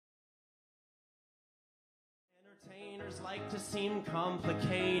Others like to seem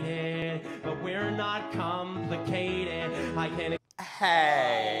complicated, but we're not complicated. I can.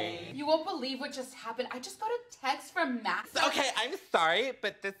 Hey. You won't believe what just happened. I just got a text from Max. Okay, I'm sorry,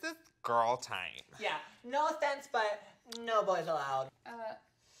 but this is girl time. Yeah, no offense, but no boys allowed.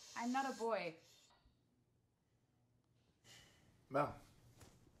 I'm not a boy. Mel.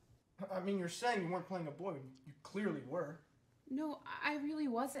 I mean, you're saying you weren't playing a boy. You clearly were. No, I really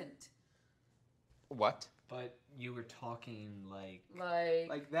wasn't. What? But you were talking like...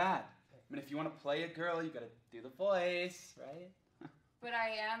 Like that. I mean, if you want to play a girl, you gotta do the voice, right? But I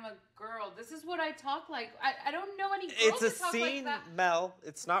am a girl. This is what I talk like. I don't know any girls It's a that talk scene, like that. Mel.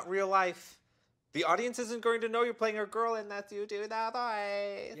 It's not real life. The audience isn't going to know you're playing a girl unless you do that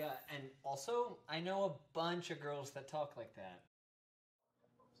voice. Yeah, and also, I know a bunch of girls that talk like that.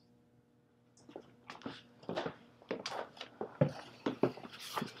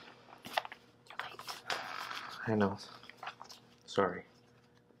 I know. Sorry.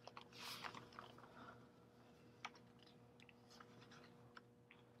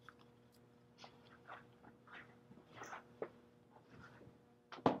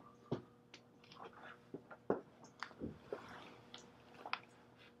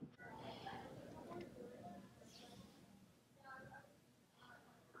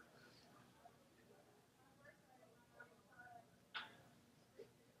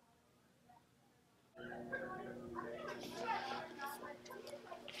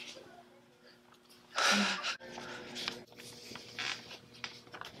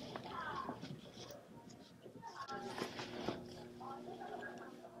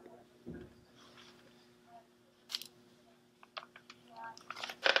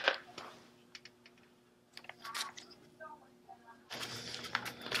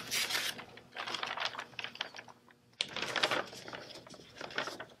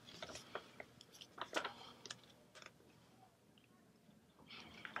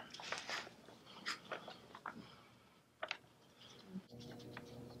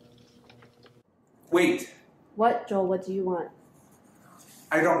 Wait. What, Joel? What do you want?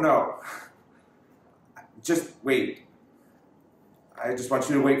 I don't know. Just wait. I just want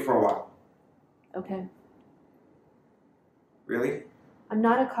you to wait for a while. Okay. Really? I'm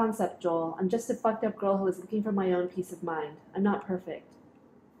not a concept, Joel. I'm just a fucked up girl who is looking for my own peace of mind. I'm not perfect.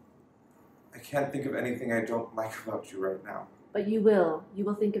 I can't think of anything I don't like about you right now. But you will. You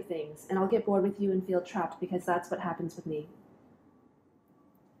will think of things, and I'll get bored with you and feel trapped because that's what happens with me.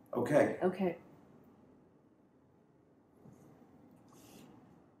 Okay. Okay.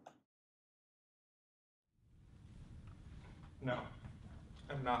 No,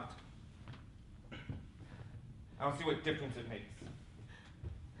 I'm not. I don't see what difference it makes.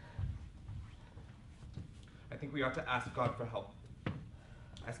 I think we ought to ask God for help.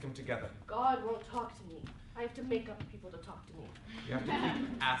 Ask him together. God won't talk to me. I have to make up people to talk to me. You have to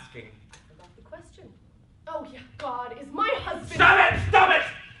keep asking. I forgot the question. Oh yeah, God is my husband. Stop it! Stop it!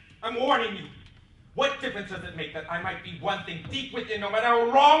 I'm warning you. What difference does it make that I might be one thing deep within, no matter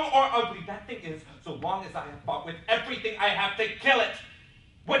how wrong or ugly that thing is, so long as I have fought with everything I have to kill it?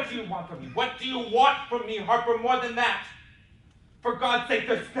 What do you want from me? What do you want from me, Harper, more than that? For God's sake,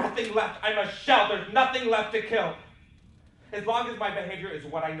 there's nothing left. I'm a shell. There's nothing left to kill. As long as my behavior is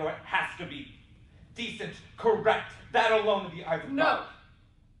what I know it has to be. Decent, correct, that alone in the eyes of God. No.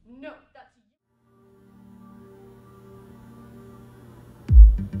 No.